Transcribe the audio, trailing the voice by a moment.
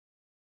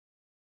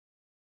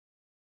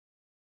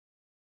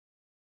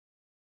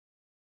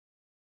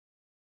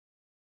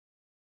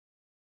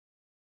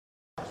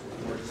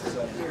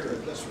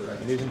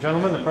Ladies and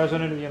gentlemen, the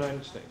President of the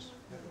United States.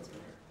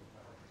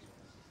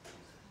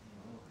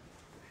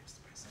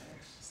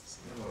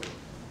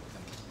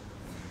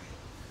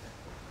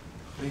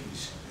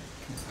 Please.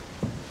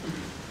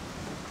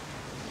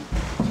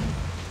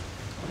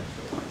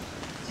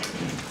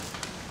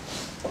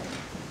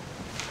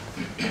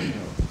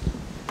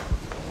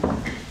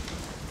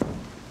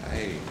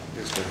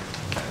 Just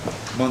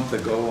a month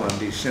ago, on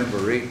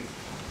December 8,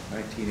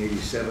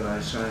 1987, I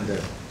signed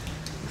a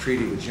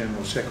treaty with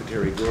General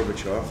Secretary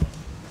Gorbachev.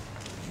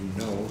 As you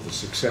know, the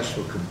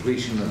successful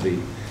completion of the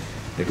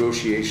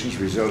negotiations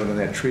resulting in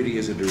that treaty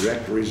is a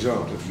direct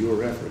result of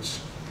your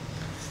efforts,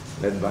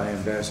 led by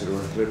Ambassador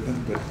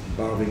Kaplan, but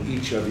involving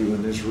each of you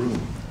in this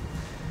room.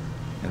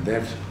 And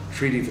that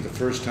treaty, for the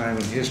first time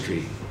in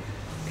history,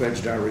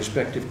 pledged our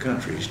respective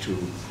countries to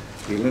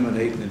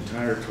eliminate an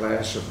entire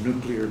class of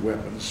nuclear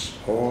weapons,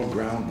 all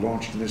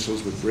ground-launched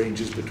missiles with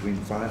ranges between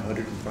 500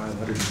 and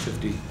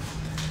 550,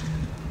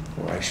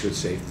 or I should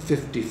say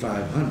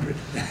 5,500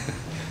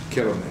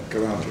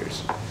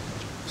 kilometers.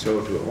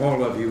 So to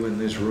all of you in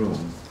this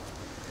room,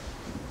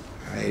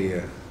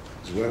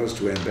 as well as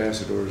to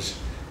Ambassadors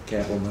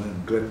Kaplan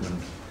and Glickman,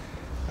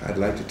 I'd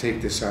like to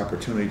take this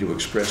opportunity to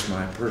express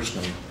my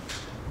personal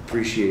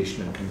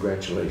appreciation and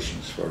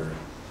congratulations for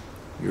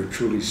your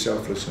truly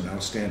selfless and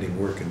outstanding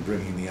work in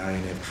bringing the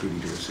INF Treaty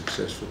to a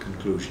successful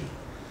conclusion.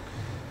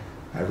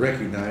 I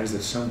recognize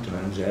that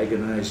sometimes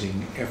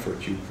agonizing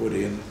effort you put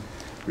in,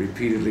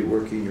 repeatedly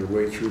working your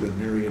way through the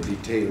myriad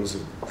details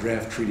of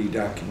draft treaty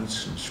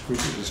documents and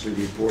scrupulously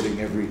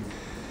reporting every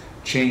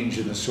change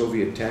in the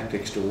Soviet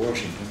tactics to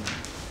Washington,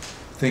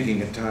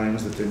 thinking at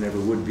times that there never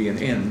would be an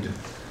end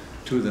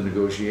to the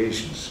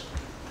negotiations.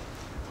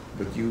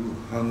 But you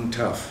hung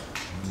tough.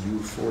 You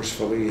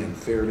forcefully and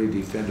fairly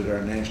defended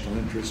our national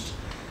interests,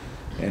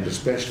 and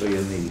especially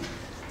in the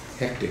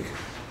hectic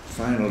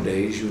final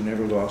days, you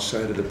never lost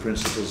sight of the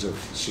principles of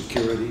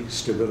security,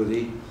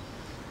 stability,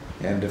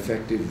 and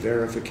effective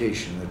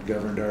verification that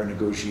governed our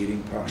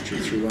negotiating posture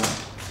throughout.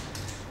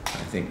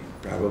 I think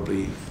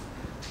probably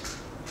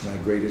my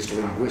greatest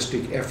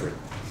linguistic effort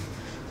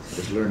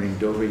was learning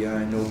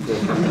Doviyai no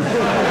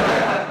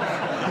problem.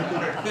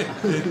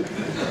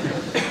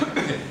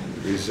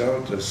 The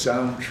result of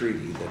sound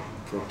treaty that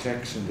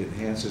protects and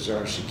enhances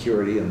our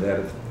security and that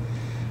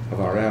of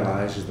our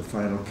allies is the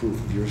final proof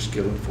of your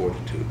skill and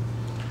fortitude.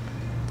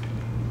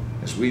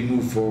 As we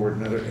move forward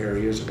in other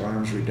areas of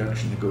arms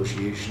reduction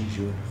negotiations,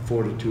 your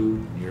fortitude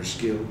and your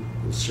skill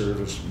will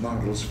serve as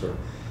models for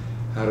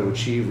how to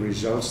achieve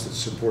results that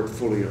support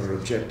fully our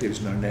objectives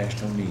and our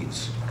national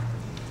needs.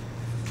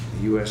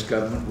 The U.S.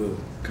 government will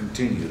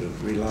continue to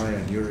rely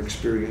on your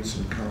experience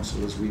and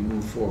counsel as we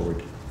move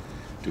forward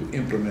to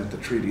implement the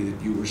treaty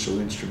that you were so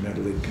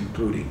instrumental in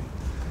concluding.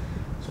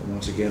 So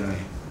once again, I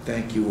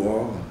thank you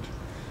all. And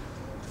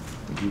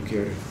would you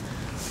care to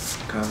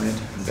comment,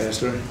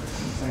 Ambassador?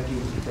 Thank you,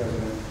 Mr.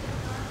 President.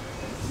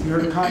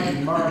 Your kind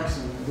remarks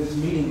in this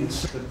meeting,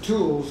 the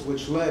tools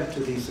which led to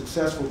the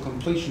successful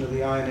completion of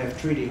the INF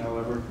Treaty,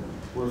 however,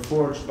 were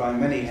forged by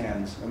many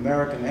hands,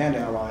 American and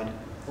Allied,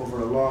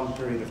 over a long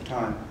period of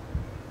time.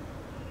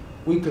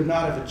 We could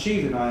not have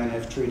achieved an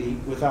INF Treaty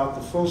without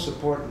the full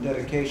support and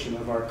dedication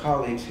of our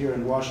colleagues here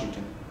in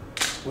Washington.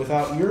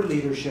 Without your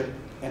leadership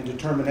and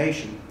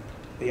determination,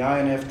 the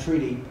INF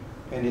Treaty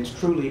and its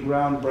truly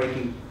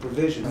groundbreaking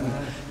provisions.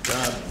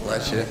 God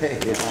bless you. Hey,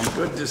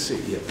 good to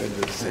see you. Good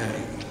to see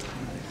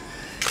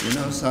you. You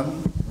know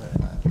something?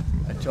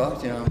 I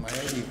talked to you on my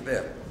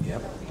 85th.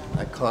 Yep.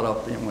 I caught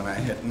up to you when I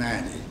hit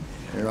 90.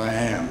 Here I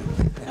am.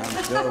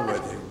 I'm still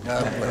with you.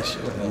 God bless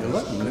you. You're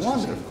looking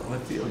wonderful. I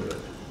feel good.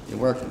 You're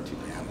working too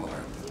damn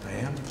hard. I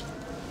am.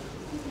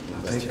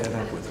 I'll take that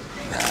up with him.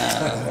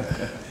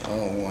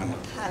 Oh,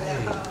 wonderful.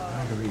 Hello.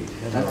 Marguerite,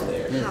 hello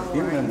there. How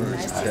You are remember you?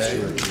 his Nice to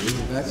day. see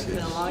you. That's It's been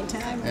it. a long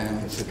time. And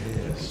Good to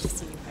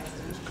see you,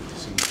 President. Good to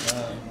see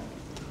you.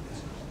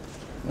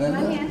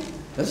 Linda,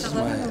 this is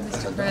Hello, my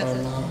Mr. President.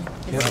 daughter-in-law.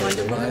 It's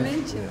wonderful to Right.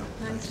 meet you.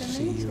 Nice to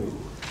See meet you. you.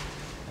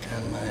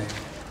 And my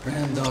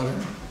granddaughter.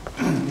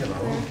 Hello.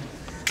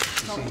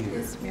 Oh, See you.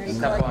 is Mary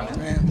Step on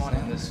Gordon? it. Come on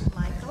in this.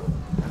 Michael?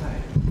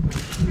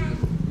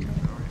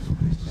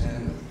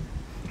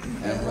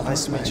 And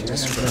Nice to meet you, Mr.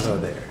 President. Hello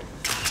there.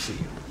 See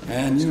you.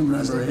 And you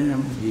remember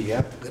him.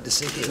 Yep. Good to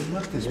see you. Good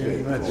luck this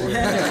very much.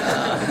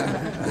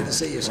 Good to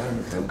see you, sir.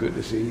 Wonderful. Good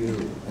to see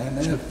you. And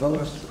then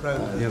Phyllis.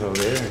 Hello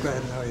there.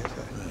 Glad to know you.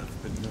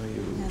 Good to know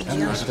you.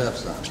 And my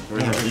stepson.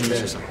 Rick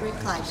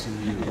Clyde.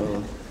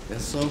 Well,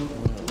 it's so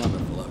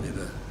wonderful of you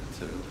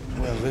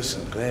to Well,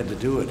 listen, glad to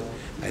do it.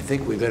 I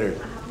think we better,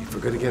 if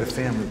we're going to get a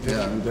family picture,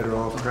 Yeah. we better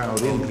all crowd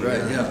in here.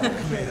 right, yeah.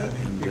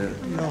 And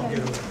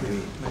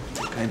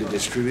we kind of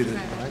distribute it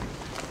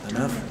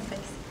enough.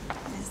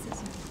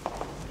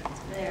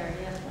 There,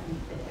 yes, and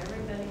fit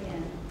everybody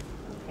in.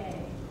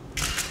 Okay.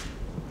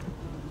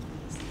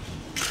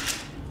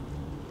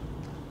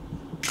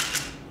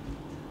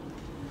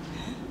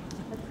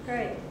 That's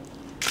great.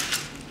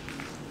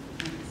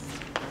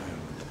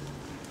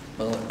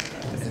 Well,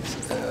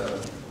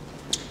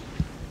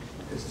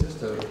 it's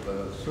just a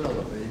thrill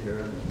to be here. hear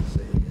it and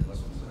see it.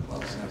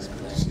 Well, sounds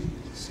good to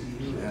See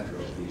you after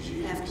all these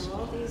years. After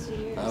all these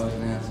years. How was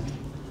Nancy?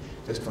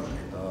 Just fine.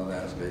 Oh,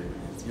 that's good.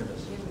 Give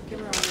us Give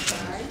her all the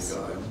cards.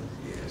 God.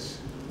 Yes.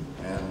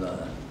 And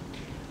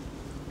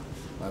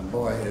my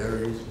boy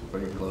here, he's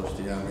pretty close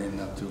to you. I mean,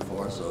 not too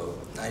far, so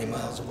 90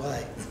 miles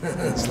away.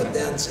 Slip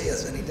down and see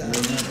us anytime.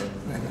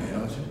 you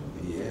know,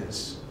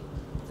 Yes.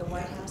 The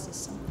White House is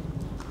something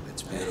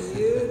It's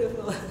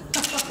beautiful. beautiful.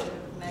 Yes,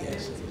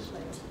 Magnificent it is.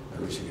 place. I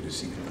wish you could have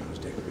seen it when it was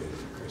decorated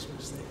for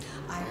Christmas.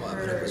 I Well,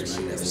 heard it her, was she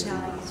was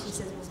magnificent. telling me, she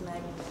said it was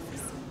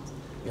magnificent.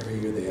 Every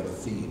year they have a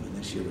theme, and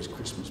this year was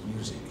Christmas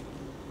music.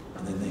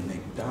 And then they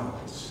make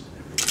dolls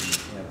and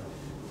everything. They have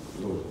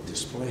little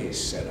displays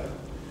set up.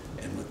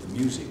 And with the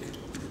music,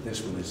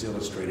 this one is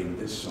illustrating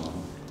this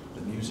song.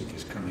 The music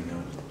is coming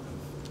out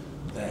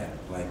of that,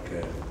 like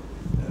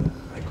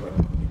I caught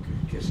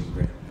kissing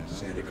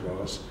Santa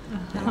Claus.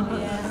 Oh,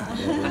 yeah.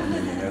 And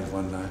then you have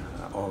one,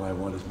 all I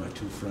want is my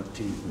two front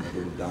teeth, and a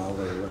little doll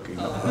there looking.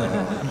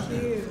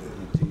 Cute.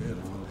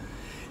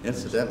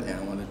 incidentally, I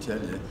want to tell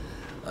you,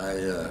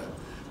 I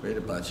read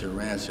about your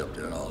ranch up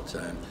there all the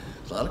time.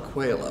 There's a lot of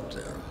quail up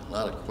there, a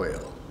lot of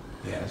quail.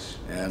 Yes.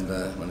 And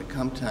when it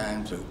come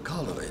time to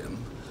cultivate them,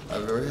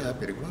 I'm very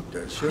happy to go up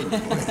there and shoot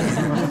them.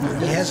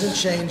 He hasn't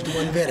changed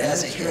one bit,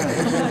 has he?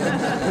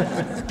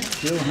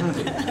 Still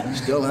hunting.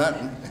 Still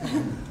hunting.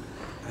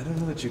 I don't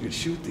know that you could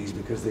shoot these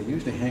because they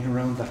usually hang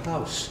around the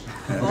house.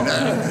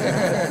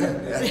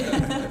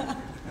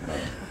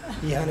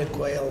 He hunted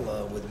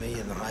quail with me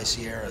in the High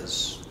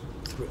Sierras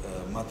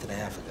a month and a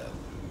half ago.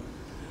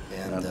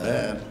 And Not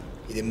bad.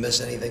 he didn't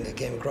miss anything that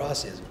came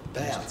across his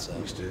path, so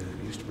Used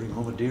to bring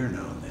home a deer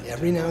now and then.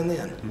 every now and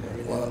then,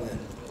 every now and then.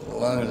 As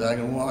long as I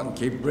can walk and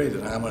keep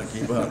breathing, I'm going to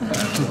keep up.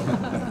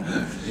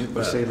 You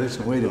But bet. say,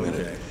 listen, wait a minute.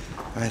 Okay.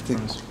 I think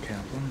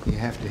you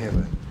have to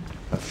have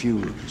a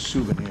few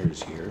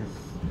souvenirs here.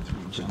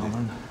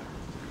 Gentlemen.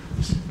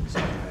 This is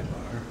a high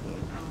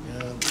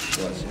bar.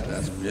 Bless you,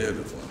 that's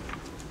beautiful.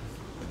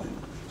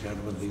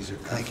 Gentlemen, these are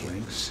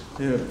cufflinks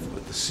Beautiful.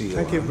 with the seal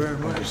Thank you on very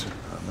them. much.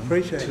 On them.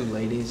 Appreciate Two it.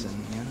 ladies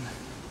and him.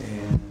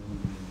 And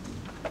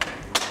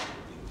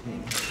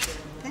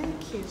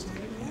Thank you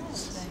very much.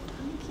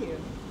 Thank you.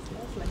 It's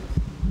lovely.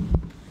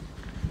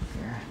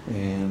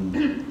 and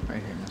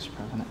Right here, Mr.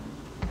 President.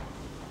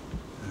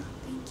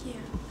 Thank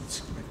you. it's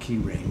a key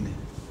ring.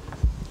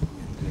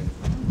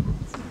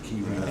 And a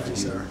key ring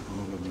here, all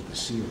of them with the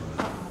seal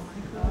on it.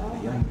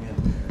 The young man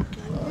there.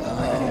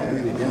 I can't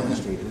really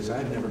demonstrate this.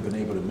 I've never been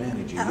able to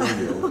manage a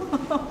yo-yo.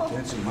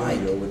 That's a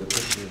yo-yo with a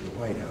picture of the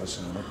White House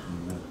on it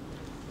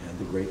and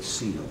the Great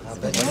Seal. I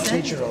bet your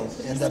teacher will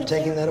end up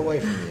taking that away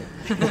from you.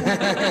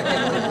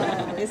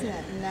 Isn't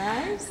that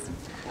nice?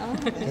 Oh,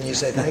 Can you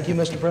say thank you,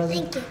 Mr.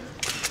 President?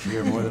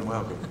 You're more than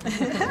welcome.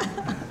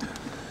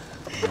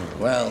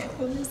 Well,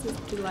 well, this is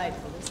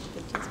delightful. This is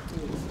just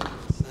beautiful.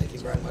 Thank you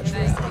very much for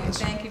having us.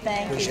 Thank you.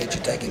 Thank you. Appreciate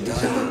you taking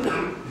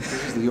time. This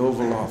is the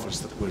Oval Office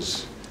that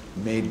was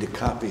made to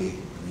copy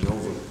the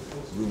Oval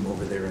Room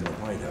over there in the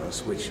White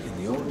House, which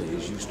in the old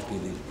days used to be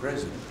the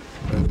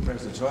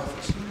president's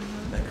office.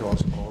 That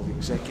caused all the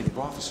executive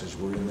officers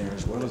were in there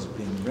as well as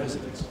being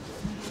residents.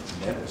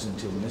 And that was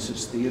until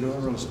Mrs. Theodore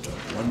Roosevelt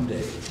one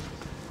day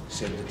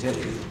said to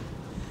Teddy,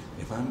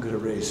 if I'm going to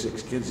raise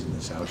 6 kids in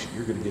this house,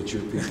 you're going to get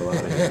your people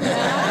out of here.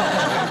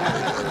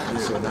 And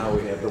so now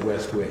we have the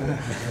West Wing. Well,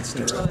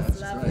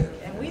 it's lovely.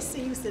 And we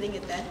see you sitting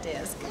at that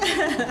desk.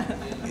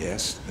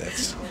 Yes,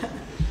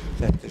 in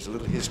fact, there's a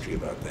little history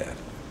about that.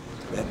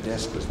 That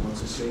desk was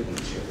once a sailing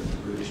ship in the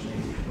British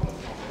Navy.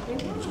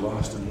 It was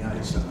lost on the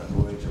ice on a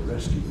voyage, a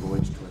rescue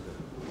voyage toward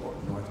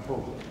the North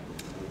Pole.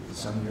 And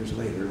some years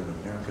later, an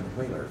American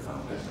whaler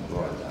found it and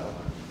brought it out.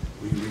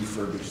 We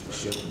refurbished the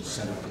ship and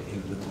sent it to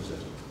England as a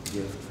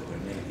gift for their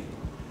Navy.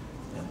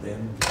 And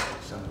then,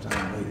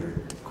 sometime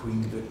later,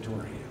 Queen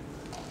Victoria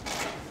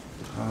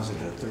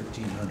deposited a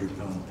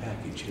 1,300-pound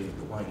package here at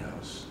the White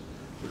House.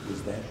 It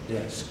was that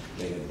desk.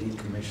 They had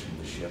decommissioned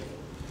the ship,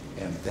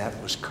 and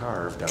that was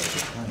carved out of the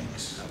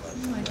planks.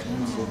 Oh, my God.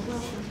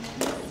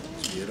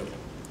 It's beautiful.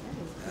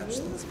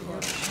 Absolutely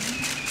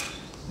gorgeous.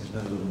 There's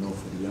another little note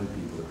for the young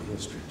people of the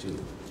history, too.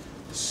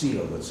 The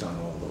seal that's on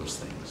all those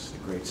things, the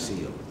Great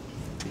Seal.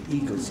 The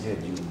eagle's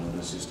head, you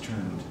notice, is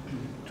turned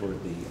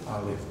toward the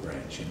olive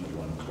branch in the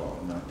one claw,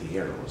 not the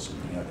arrows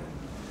in the other.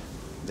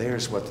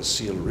 There's what the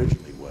seal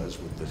originally was,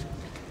 with the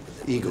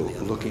eagle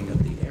looking at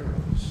the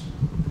arrows.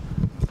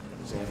 It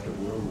was after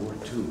World War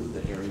II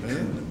that Harry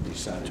Truman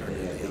decided to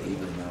have the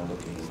eagle now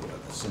looking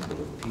at the symbol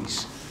of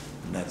peace.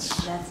 And that's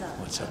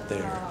what's up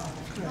there.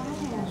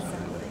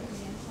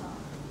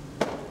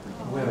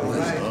 Well,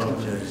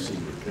 okay. to see you.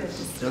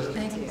 Just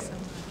Thank you so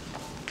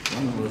much.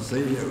 wonderful to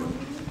see you.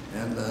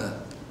 And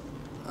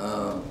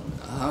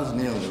how's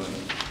Neil doing?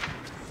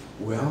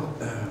 Well,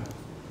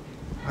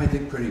 I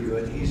think pretty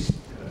good. He's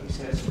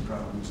had some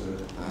problems. He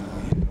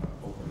had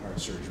open heart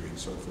surgery and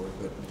so forth,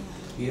 but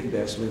he and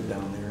Bess live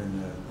down there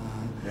in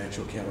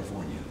Rancho,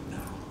 California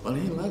now. Well,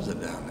 he loves it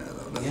down there,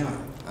 though, doesn't Yeah,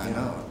 he? I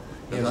know.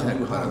 He has a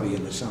new hobby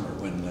in the summer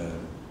when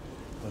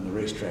the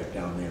racetrack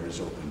down there is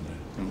open.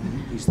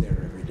 He's there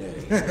every day.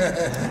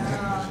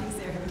 Oh, he's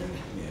there.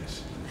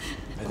 Yes.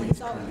 I think he's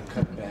trying to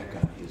cut back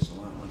on his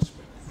allowance,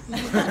 but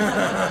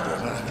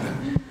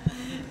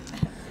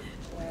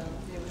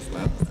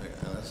Well,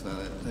 that's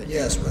not it.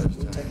 Yes, but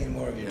we'll take any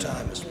more of your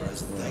time, Mr.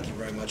 President. Thank you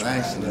very much for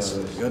Thanks, having and us.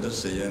 it's good to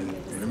see you.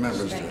 And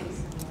remember to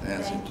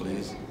answer,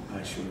 please.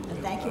 I sure will.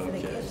 Thank you for the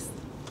Okay. gifts.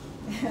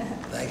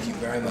 Thank you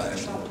very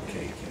much.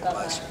 Okay, Ken.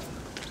 Bye, sir.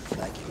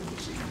 Thank you.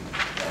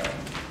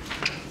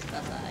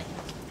 Bye-bye.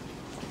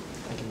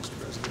 Thank you, Mr.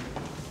 President.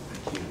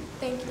 Thank you.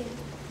 Thank you.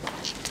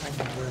 Thank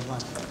you very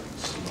much.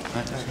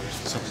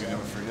 Something I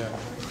never forget.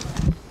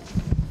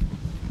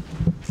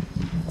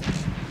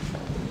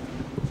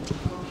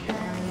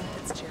 Marion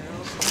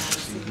Fitzgerald.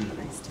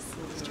 Nice to see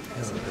you, Mr. Hello,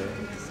 President. Dad.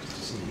 Nice to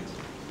see you.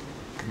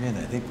 Come in. I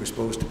think we're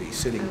supposed to be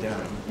sitting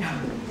down.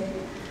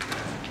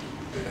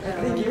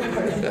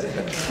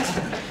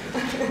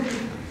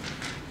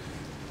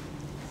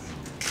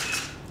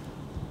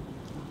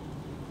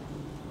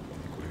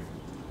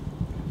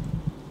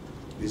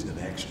 This is an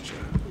action shot.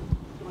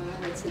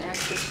 Well, it's an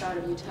actual shot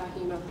of you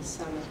talking about the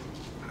summit,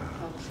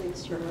 how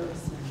pleased you were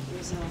with the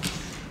results.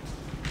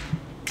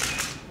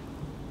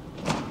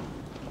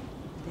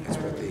 That's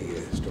what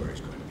the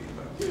story's going to be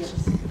about. Yes.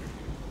 I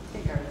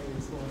think our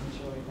ladies will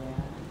enjoy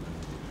that.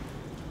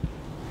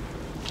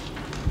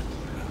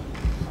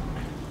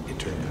 It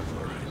turned out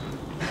all right.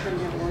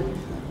 Turned out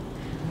wonderful.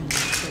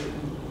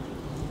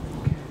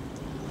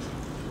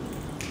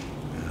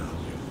 Now,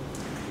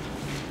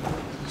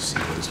 we'll see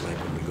what it's like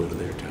when we go to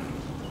their town.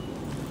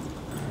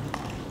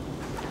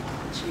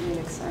 It should be an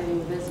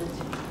exciting visit.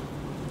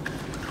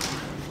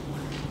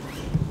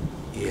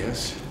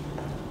 Yes.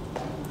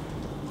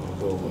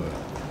 Although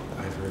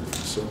I've heard from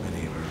so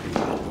many of our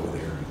people who go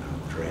there and how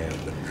drab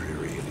and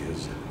dreary it is.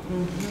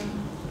 I'm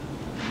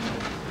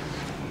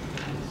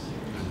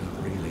not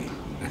really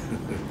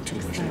too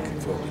much looking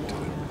forward to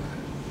it.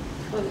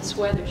 Well, this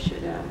weather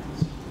should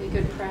be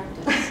good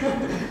practice.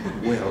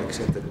 Well,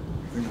 except that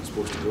we're not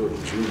supposed to go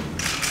till June.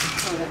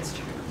 Oh, that's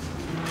true.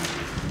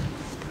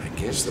 I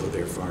guess, though,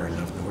 they're far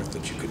enough north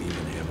that you could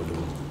even have a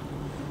little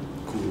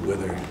cool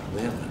weather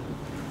then.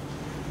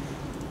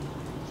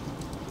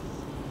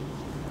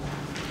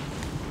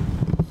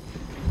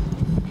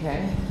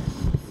 Okay.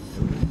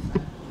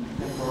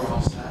 Then we're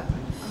all set.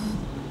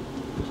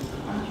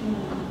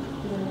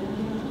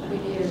 We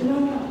need a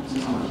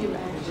few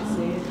actions.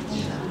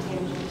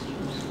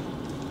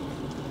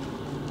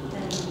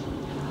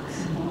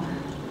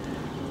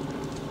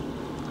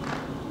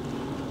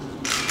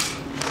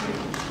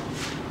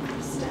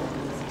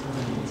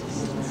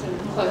 Some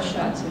close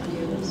shots of you.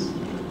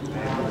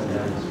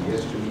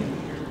 Yesterday in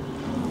here,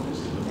 as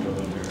they looked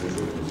over there, they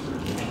looked for a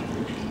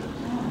picture.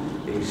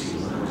 AC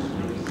Lounge is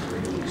making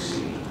clearly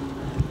see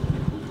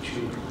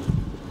children.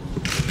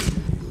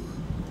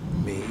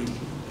 Me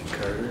and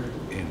Carter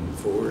and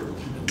Ford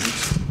and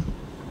Nixon.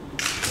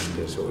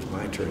 And so it was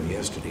my turn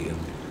yesterday, and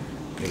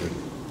they were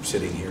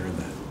sitting here in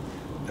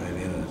I'm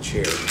in a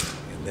chair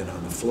and then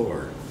on the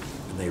floor,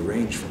 and they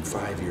range from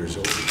 5 years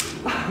old to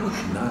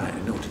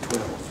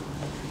 12.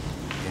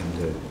 And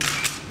you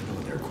know,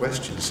 there are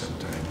questions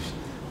sometimes.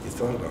 You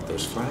thought about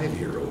those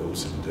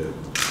 5-year-olds, and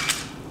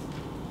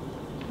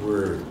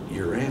were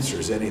your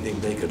answers anything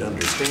they could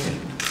understand?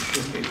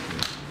 We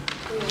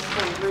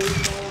have a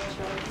reasonable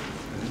children.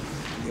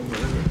 Yeah,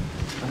 whatever.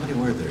 How many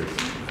were there?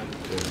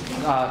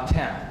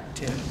 10.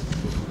 10.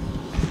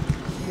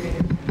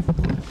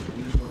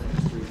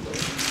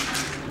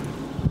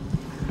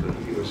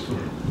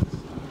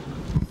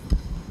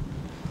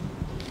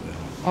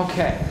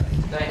 Okay.